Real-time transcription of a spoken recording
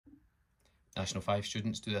National 5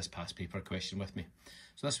 students, do this past paper question with me.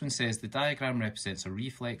 So this one says, the diagram represents a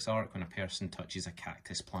reflex arc when a person touches a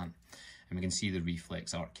cactus plant. And we can see the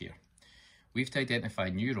reflex arc here. We have to identify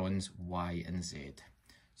neurons Y and Z.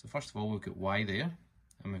 So first of all, we've got Y there,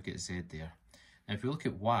 and we've got Z there. Now if we look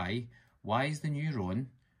at Y is the neuron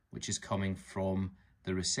which is coming from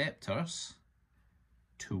the receptors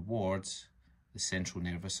towards the central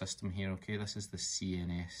nervous system here, okay? This is the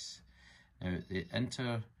CNS. Now the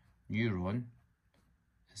interneuron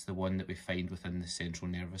is the one that we find within the central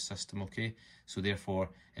nervous system, okay? So therefore,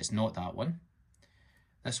 it's not that one.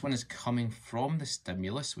 This one is coming from the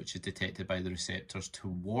stimulus, which is detected by the receptors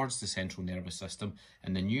towards the central nervous system,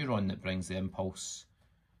 and the neuron that brings the impulse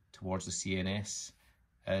towards the CNS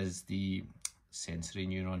is the sensory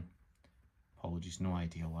neuron. Apologies, no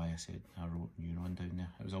idea why I wrote neuron down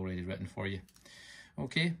there. It was already written for you.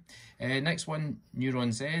 Okay, next one,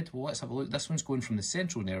 neuron Z. Well, let's have a look. This one's going from the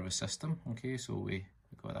central nervous system. Okay, so we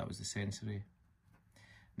got that was the sensory.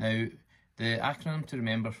 Now, the acronym to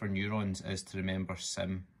remember for neurons is to remember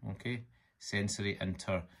SIM. Okay, sensory,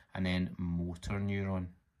 inter, and then motor neuron.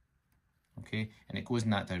 Okay, and it goes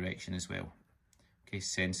in that direction as well. Okay,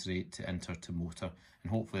 sensory to inter to motor,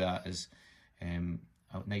 and hopefully that is a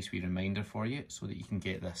nice wee reminder for you so that you can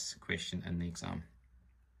get this question in the exam.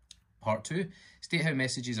 Part 2, state how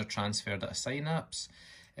messages are transferred at a synapse.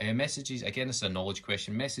 Messages, again, this is a knowledge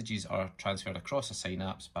question. Messages are transferred across a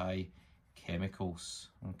synapse by chemicals,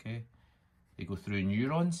 okay? They go through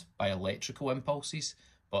neurons by electrical impulses,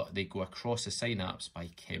 but they go across the synapse by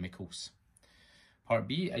chemicals. Part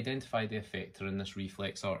B, identify the effector in this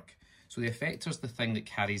reflex arc. So the effector is the thing that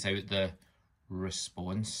carries out the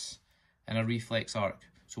response in a reflex arc.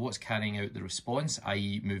 So what's carrying out the response,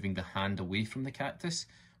 i.e. moving the hand away from the cactus?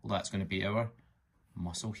 Well, that's going to be our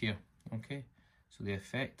muscle here, okay? So the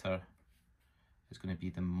effector is going to be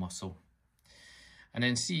the muscle. And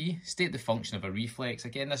then C, state the function of a reflex.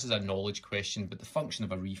 Again, this is a knowledge question, but the function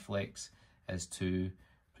of a reflex is to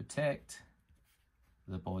protect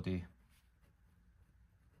the body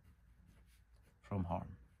from harm.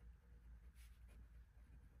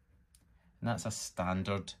 And that's a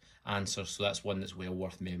standard answer, so that's one that's well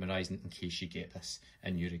worth memorising in case you get this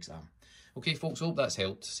in your exam. Okay folks, hope that's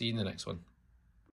helped. See you in the next one.